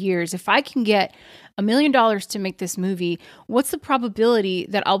next few years, if I can get $1 million to make this movie, what's the probability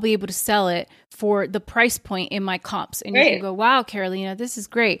that I'll be able to sell it for the price point in my comps? And you can Right. go, wow, Carolina, this is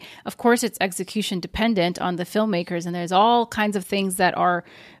great. Of course, it's execution dependent on the filmmakers, and there's all kinds of things that are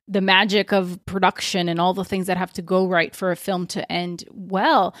the magic of production and all the things that have to go right for a film to end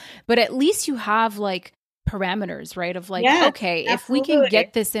well. But at least you have like parameters, right? Of like, Yes, okay, if we can absolutely.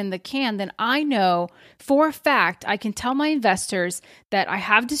 get this in the can, then I know for a fact I can tell my investors that I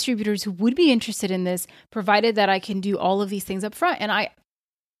have distributors who would be interested in this, provided that I can do all of these things up front. And I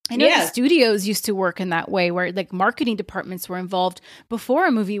know the Yes, studios used to work in that way where like marketing departments were involved before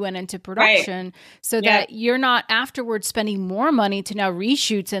a movie went into right. production so Yep. that you're not afterwards spending more money to now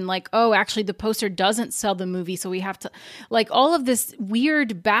reshoots and like, oh, actually the poster doesn't sell the movie. So we have to like all of this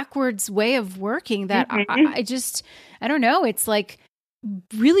weird backwards way of working that Mhm. I don't know. It's like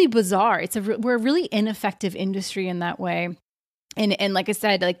really bizarre. We're a really ineffective industry in that way. And like I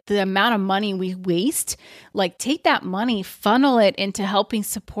said, like the amount of money we waste, like take that money, funnel it into helping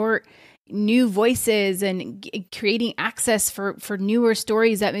support new voices and creating access for newer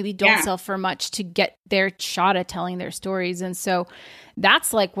stories that maybe don't Yeah. sell for much to get their shot at telling their stories. And so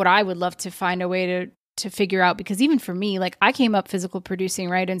that's like what I would love to find a way to figure out, because even for me, like I came up physical producing,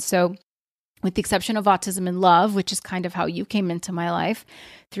 right? And so with the exception of Autism in Love, which is kind of how you came into my life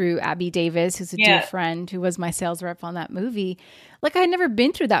through Abby Davis, who's a dear Yeah. friend who was my sales rep on that movie. Like I had never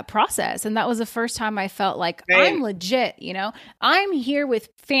been through that process. And that was the first time I felt like I'm Right. legit, you know? I'm here with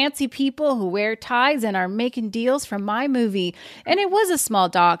fancy people who wear ties and are making deals from my movie. And it was a small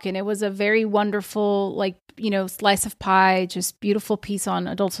doc and it was a very wonderful, like, slice of pie, just beautiful piece on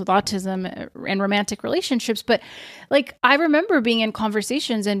adults with autism and romantic relationships. But like, I remember being in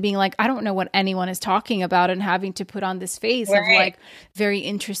conversations and being like, I don't know what anyone is talking about, and having to put on this face of Right. like, very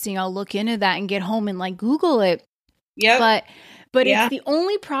interesting. I'll look into that and get home and like Google it. Yep. But it's Yeah. the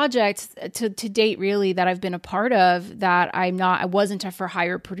only project to date really that I've been a part of that I wasn't a for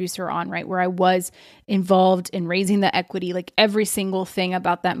hire producer on, right? Where I was involved in raising the equity, like every single thing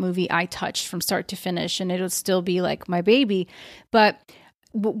about that movie I touched from start to finish, and it'll still be like my baby. But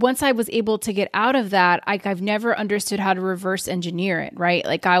once I was able to get out of that, I've never understood how to reverse engineer it, right?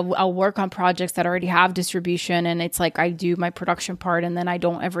 Like I'll work on projects that already have distribution, and it's like I do my production part, and then I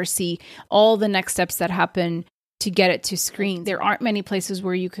don't ever see all the next steps that happen to get it to screen. There aren't many places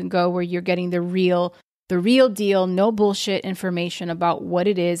where you can go where you're getting the real deal, no bullshit information about what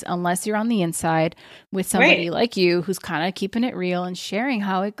it is, unless you're on the inside with somebody Right. like you who's kind of keeping it real and sharing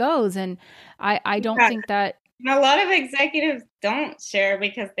how it goes. And I don't Yeah. think that. And a lot of executives don't share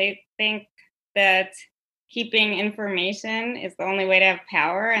because they think that keeping information is the only way to have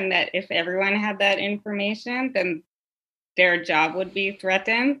power, and that if everyone had that information, then their job would be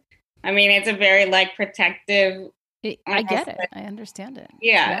threatened. I mean, it's a very like protective, I almost get it. like, I understand it.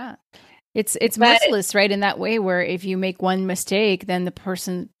 yeah. Yeah. It's But merciless, right? In that way, where if you make one mistake, then the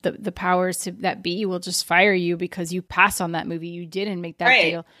person, the powers to that be will just fire you because you passed on that movie. You didn't make that right.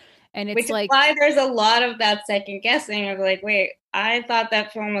 deal. And Which it's is like, why there's a lot of that second guessing of like, wait, I thought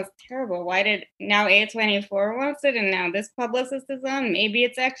that film was terrible. Why did now A24 wants it, and now this publicist is on? Maybe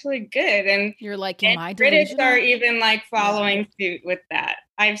it's actually good. you're like, am And I critics are delusional? even like Yeah. following suit with that.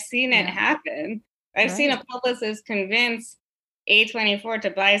 I've seen it Yeah. happen. I've seen Right. a publicist convince A24 to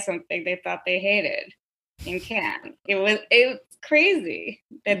buy something they thought they hated in Cannes. It was crazy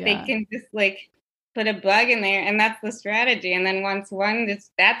that they Yeah. can just like put a bug in there, and that's the strategy. And then once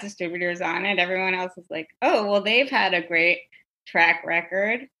that distributor is on it, everyone else is like, oh, well, they've had a great track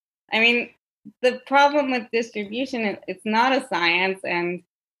record. I mean, the problem with distribution is it's not a science, and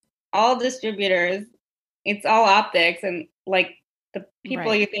all distributors, it's all optics, and like the people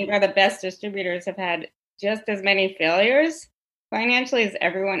Right. you think are the best distributors have had just as many failures financially as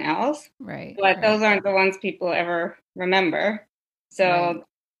everyone else, Right. but Right. those aren't the ones people ever remember. Right. So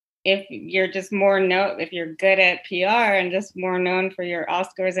if you're just if you're good at PR and just more known for your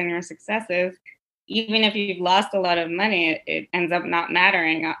Oscars and your successes, even if you've lost a lot of money, it ends up not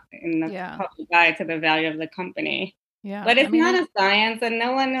mattering in the Yeah. public eye to the value of the company. Yeah. But it's not a science, and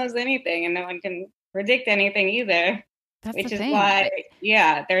no one knows anything, and no one can predict anything either. That's the Which is thing. why,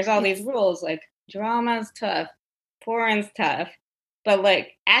 yeah, there's all these rules, like drama's tough, porn's tough, but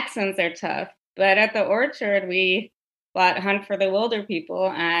like accents are tough. But at the Orchard, we bought Hunt for the Wilder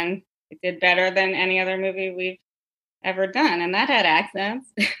People, and it did better than any other movie we've ever done, and that had accents.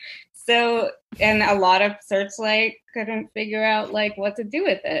 So, and a lot of Searchlight couldn't figure out like what to do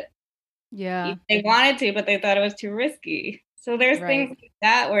with it. Yeah. They wanted to, but they thought it was too risky. So there's things like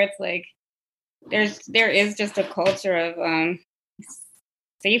that where it's like there is just a culture of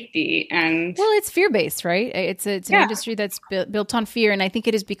safety, and well, it's fear-based, right? It's an industry that's built on fear, and I think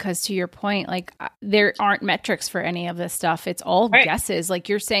it is because, to your point, like there aren't metrics for any of this stuff. It's all guesses. Like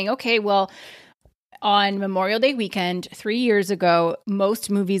you're saying, okay, well, on Memorial Day weekend 3 years ago,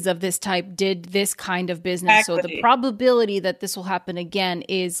 most movies of this type did this kind of business. Exactly. So the probability that this will happen again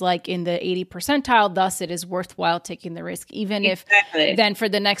is like in the 80 percentile. Thus, it is worthwhile taking the risk. Even if then for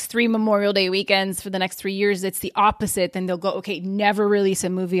the next 3 Memorial Day weekends, for the next 3 years, it's the opposite. Then they'll go, okay, never release a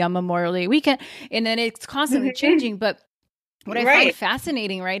movie on Memorial Day weekend. And then it's constantly changing. But what I find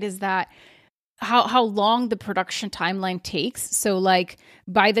fascinating, right, is that how long the production timeline takes. So like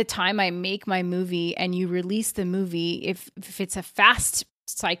by the time I make my movie and you release the movie, if it's a fast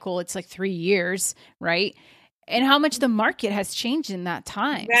cycle, it's like 3 years, right? And how much the market has changed in that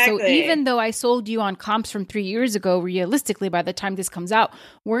time. Exactly. So even though I sold you on comps from 3 years ago, realistically, by the time this comes out,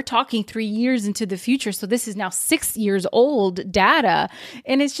 we're talking 3 years into the future. So this is now 6 years old data.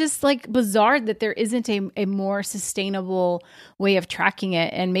 And it's just like bizarre that there isn't a more sustainable way of tracking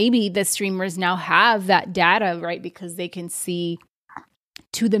it. And maybe the streamers now have that data, right? Because they can see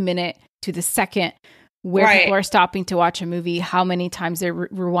to the minute, to the second, where people are stopping to watch a movie, how many times they're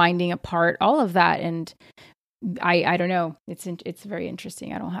rewinding apart, all of that. And I don't know. It's very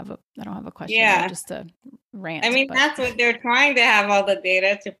interesting. I don't have a question. Yeah, just a rant. I mean, that's what they're trying to have all the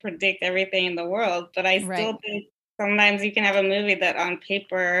data to predict everything in the world. But I still think sometimes you can have a movie that on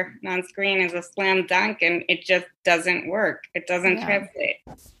paper and on screen is a slam dunk, and it just doesn't work. It doesn't translate.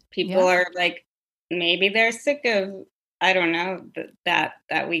 People are like, maybe they're sick of, I don't know,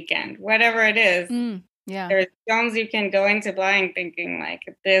 that weekend, whatever it is. Yeah. There's films you can go into buying thinking like,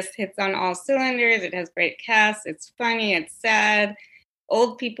 this hits on all cylinders. It has great cast. It's funny. It's sad.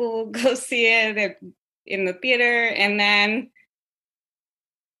 Old people will go see it in the theater, and then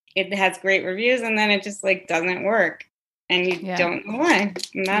it has great reviews, and then it just like doesn't work. And you don't know why.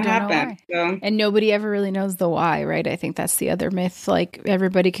 And that happened. So. And nobody ever really knows the why, right? I think that's the other myth. Like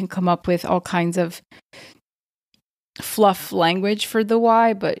everybody can come up with all kinds of fluff language for the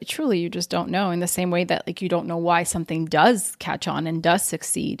why, but truly you just don't know, in the same way that like you don't know why something does catch on and does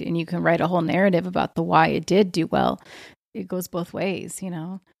succeed, and you can write a whole narrative about the why it did do well. It goes both ways, you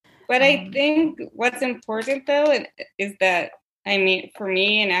know. But I think what's important though is that, I mean, for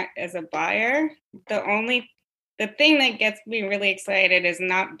me and as a buyer, the thing that gets me really excited is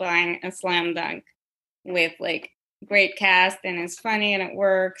not buying a slam dunk with like great cast and it's funny and it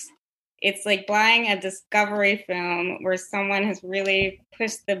works. It's like buying a discovery film where someone has really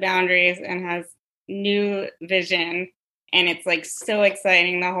pushed the boundaries and has new vision, and it's like so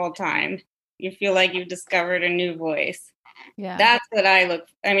exciting the whole time. You feel like you've discovered a new voice. Yeah. That's what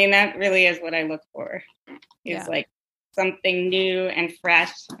that really is what I look for. Is like something new and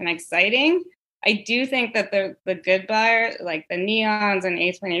fresh and exciting. I do think that the good buyer, like the Neons and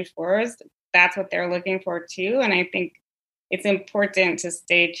A24s, that's what they're looking for too. And I think it's important to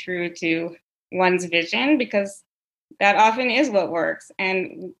stay true to one's vision, because that often is what works.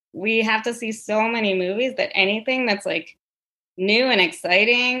 And we have to see so many movies that anything that's like new and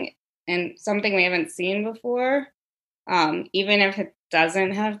exciting and something we haven't seen before, even if it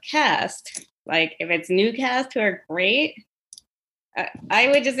doesn't have cast, like if it's new cast who are great, I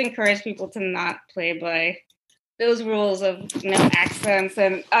would just encourage people to not play by those rules of no accents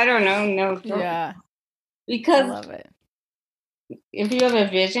and I don't know, because I love it. If you have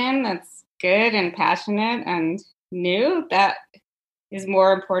a vision that's good and passionate and new, that is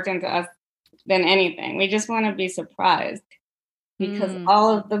more important to us than anything. We just want to be surprised, because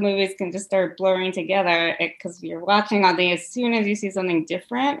all of the movies can just start blurring together, because you're watching all day. As soon as you see something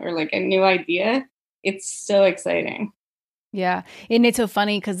different or like a new idea, it's so exciting. Yeah. And it's so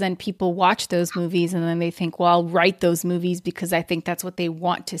funny because then people watch those movies and then they think, well, I'll write those movies because I think that's what they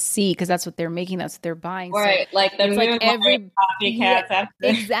want to see, because that's what they're making, that's what they're buying. Right. So like every copycats.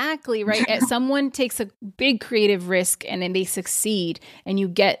 Exactly. Right. Someone takes a big creative risk and then they succeed, and you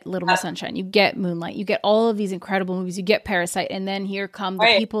get Little Miss Sunshine, you get Moonlight, you get all of these incredible movies, you get Parasite. And then here come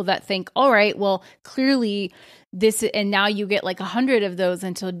the people that think, all right, well, clearly this, and now you get like 100 of those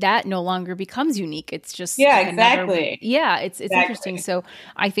until that no longer becomes unique. It's just exactly. It's interesting. So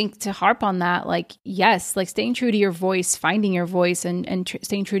I think to harp on that, like, yes, like staying true to your voice, finding your voice, and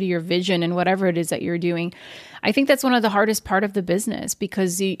staying true to your vision and whatever it is that you're doing. I think that's one of the hardest part of the business,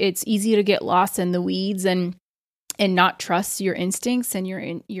 because it's easy to get lost in the weeds and not trust your instincts and your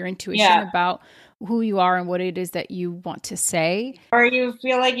intuition about who you are and what it is that you want to say. Or you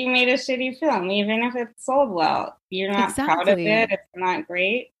feel like you made a shitty film, even if it sold well. You're not proud of it. It's not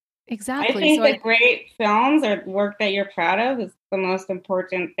great. Exactly. I think that great films or work that you're proud of is the most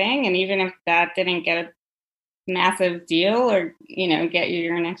important thing. And even if that didn't get a massive deal or, get you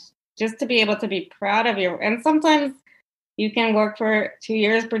your next, just to be able to be proud of your, and sometimes you can work for 2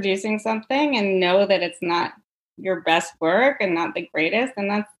 years producing something and know that it's not your best work and not the greatest,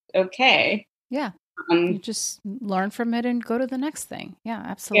 and that's okay. Yeah. You just learn from it and go to the next thing. Yeah,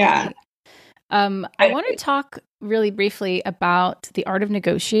 absolutely. Yeah. I want to talk really briefly about the art of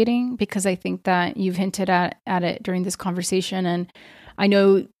negotiating, because I think that you've hinted at it during this conversation. And I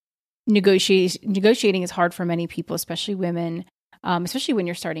know negotiating is hard for many people, especially women, especially when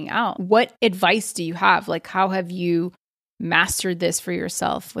you're starting out. What advice do you have? Like, how have you mastered this for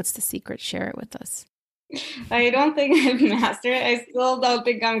yourself? What's the secret? Share it with us. I don't think I've mastered it. I still don't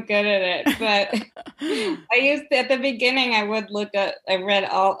think I'm good at it. But I used to, at the beginning, I read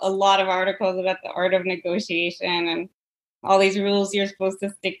a lot of articles about the art of negotiation and all these rules you're supposed to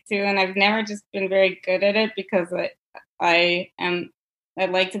stick to. And I've never just been very good at it, because I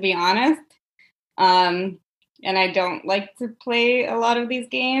like to be honest. And I don't like to play a lot of these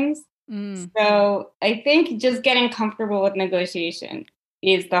games. So I think just getting comfortable with negotiation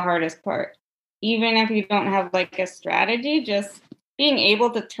is the hardest part. Even if you don't have like a strategy, just being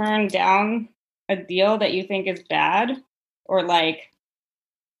able to turn down a deal that you think is bad, or like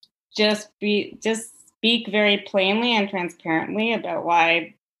just speak very plainly and transparently about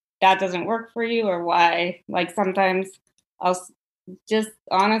why that doesn't work for you, or why, like, sometimes I'll just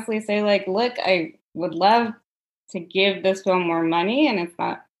honestly say, like, look, I would love to give this film more money, and it's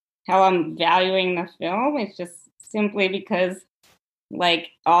not how I'm valuing the film. It's just simply because, like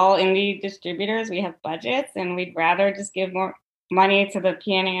all indie distributors, we have budgets, and we'd rather just give more money to the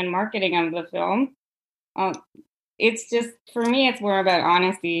planning and marketing of the film. It's just, for me, it's more about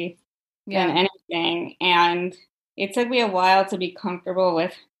honesty than anything. And it took me a while to be comfortable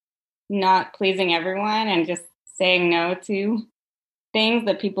with not pleasing everyone and just saying no to things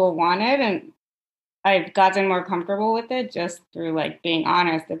that people wanted. And I've gotten more comfortable with it just through like being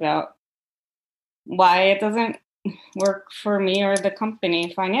honest about why it doesn't work for me or the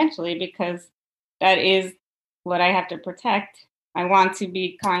company financially, because that is what I have to protect. I want to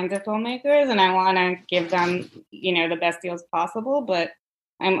be kind to filmmakers, and I want to give them, the best deals possible. But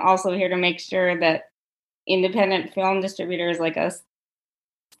I'm also here to make sure that independent film distributors like us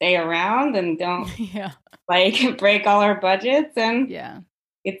stay around and don't like break all our budgets. And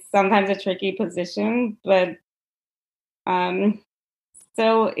it's sometimes a tricky position, but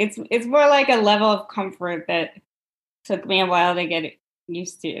so it's more like a level of comfort that took me a while to get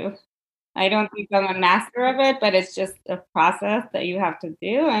used to. I don't think I'm a master of it, but it's just a process that you have to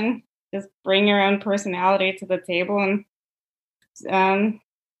do, and just bring your own personality to the table. And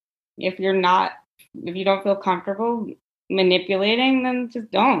if you don't feel comfortable manipulating, then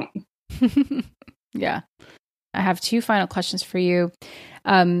just don't. Yeah. I have 2 final questions for you.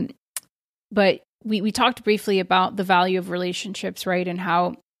 But we talked briefly about the value of relationships, right? And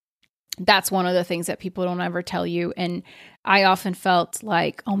how that's one of the things that people don't ever tell you. And I often felt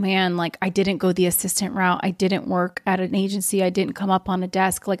like, oh man, like I didn't go the assistant route. I didn't work at an agency. I didn't come up on a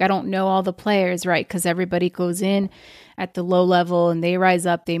desk. Like I don't know all the players, right? Because everybody goes in at the low level and they rise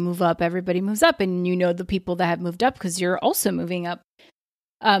up, they move up, everybody moves up. And you know the people that have moved up because you're also moving up.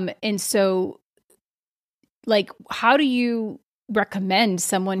 And so like, how do you recommend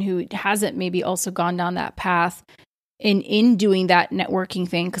someone who hasn't maybe also gone down that path in doing that networking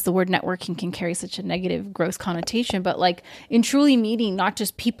thing, because the word networking can carry such a negative, gross connotation, but like in truly meeting not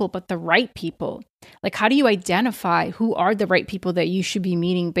just people, but the right people? Like, how do you identify who are the right people that you should be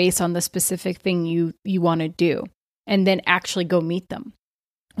meeting based on the specific thing you want to do, and then actually go meet them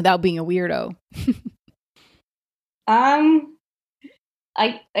without being a weirdo? I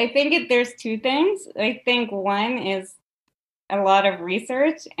think there's 2 things. I think one is a lot of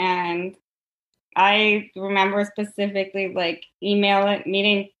research, and I remember specifically like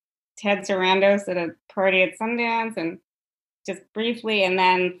meeting Ted Sarandos at a party at Sundance, and just briefly, and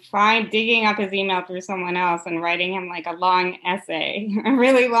then digging up his email through someone else and writing him like a long essay, a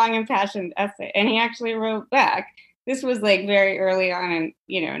really long impassioned essay. And he actually wrote back. this was like very early on in,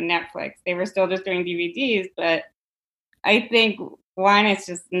 Netflix. They were still just doing DVDs, but I think one is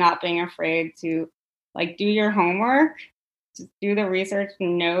just not being afraid to like do your homework, just do the research,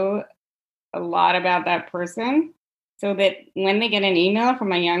 know a lot about that person so that when they get an email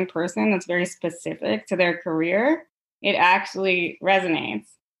from a young person that's very specific to their career, it actually resonates.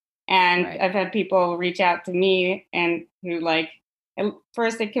 And Right. I've had people reach out to me and who like, at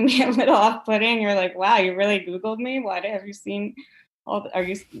first it can be a little off-putting. You're like, wow, you really Googled me? What have you seen?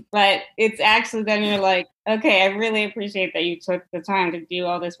 But it's actually then you're like, okay, I really appreciate that you took the time to do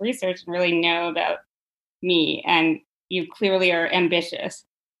all this research and really know about me. And you clearly are ambitious.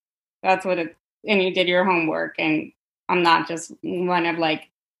 That's what it, and you did your homework. And I'm not just one of like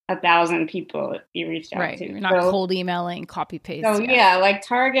 1,000 people you reached out to. You're not cold emailing, copy paste. So yeah, like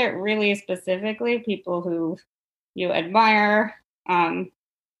target really specifically people who you admire,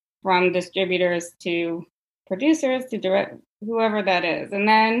 from distributors to producers to direct, whoever that is. And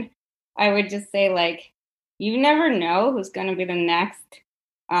then I would just say, like, you never know who's going to be the next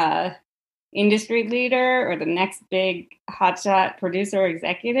industry leader or the next big hotshot producer or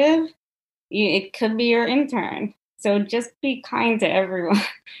executive. It could be your intern. So just be kind to everyone.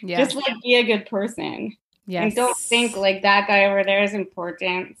 Just like be a good person. Yes. And don't think like that guy over there is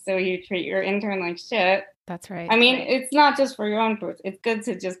important. So you treat your intern like shit. That's right. I mean, it's not just for your own person. It's good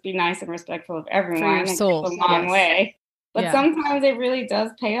to just be nice and respectful of everyone. For your soul. A long way. But sometimes it really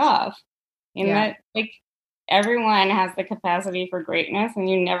does pay off. In that, like, everyone has the capacity for greatness, and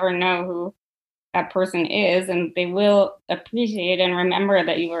you never know who that person is, and they will appreciate and remember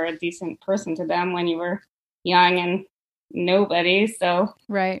that you were a decent person to them when you were young and nobody. So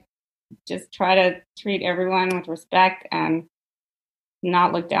just try to treat everyone with respect and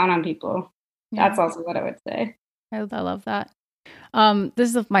not look down on people. That's also what I would say. I love that.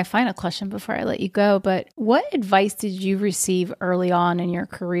 This is my final question before I let you go, but what advice did you receive early on in your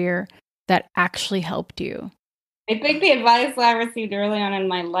career that actually helped you? I think the advice I received early on in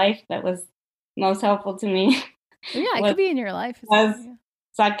my life that was most helpful to me it could be in your life. Was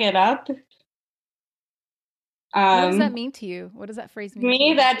suck it up. What does that mean to you? What does that phrase mean to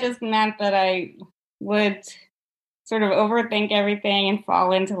me? That just meant that I would sort of overthink everything and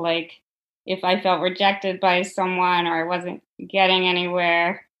fall into like, if I felt rejected by someone or I wasn't getting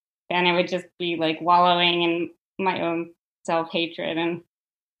anywhere, then it would just be like wallowing in my own self-hatred and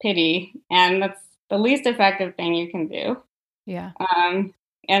pity. And that's the least effective thing you can do. Yeah.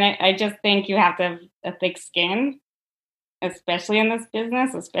 And I just think you have to have a thick skin, especially in this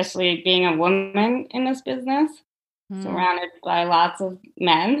business, especially being a woman in this business, surrounded by lots of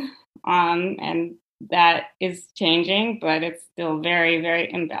men. And that is changing, but it's still very,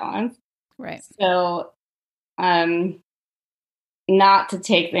 very imbalanced. Right. So, not to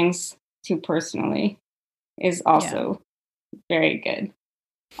take things too personally is also very good.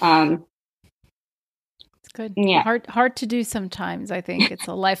 It's good. Yeah. Hard to do sometimes. I think it's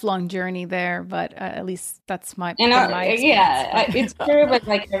a lifelong journey there, but at least that's my experience. Yeah, it's true. But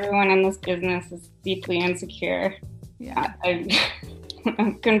like everyone in this business is deeply insecure. Yeah.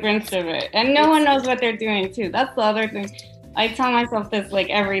 I'm convinced of it, and no one knows what they're doing too. That's the other thing. I tell myself this like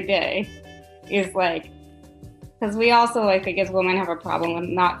every day. Is like, because we also, I think, as women have a problem with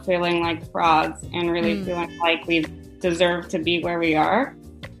not feeling like frauds and really feeling like we deserve to be where we are.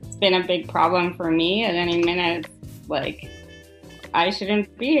 It's been a big problem for me. At any minute, it's like, I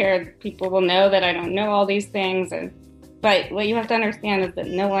shouldn't be here. People will know that I don't know all these things. But what you have to understand is that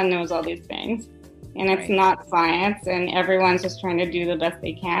no one knows all these things. And it's not science, and everyone's just trying to do the best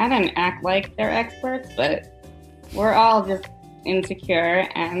they can and act like they're experts. But we're all just insecure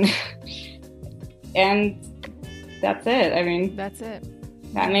and... And that's it. I mean, that's it.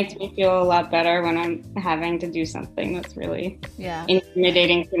 That makes me feel a lot better when I'm having to do something that's really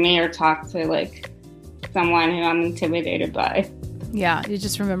intimidating to me or talk to like someone who I'm intimidated by. Yeah, you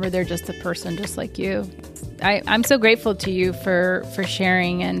just remember they're just a person just like you. I'm so grateful to you for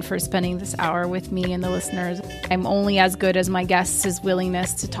sharing and for spending this hour with me and the listeners. I'm only as good as my guests'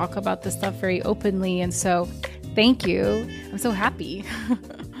 willingness to talk about this stuff very openly. And so thank you. I'm so happy.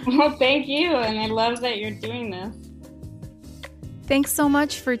 Well, thank you. And I love that you're doing this. Thanks so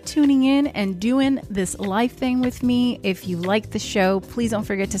much for tuning in and doing this live thing with me. If you like the show, please don't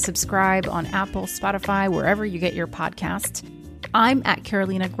forget to subscribe on Apple, Spotify, wherever you get your podcasts. I'm at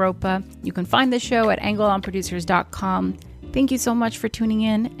Carolina Gropa. You can find the show at angleonproducers.com. Thank you so much for tuning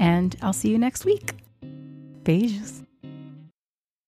in, and I'll see you next week. Beijos.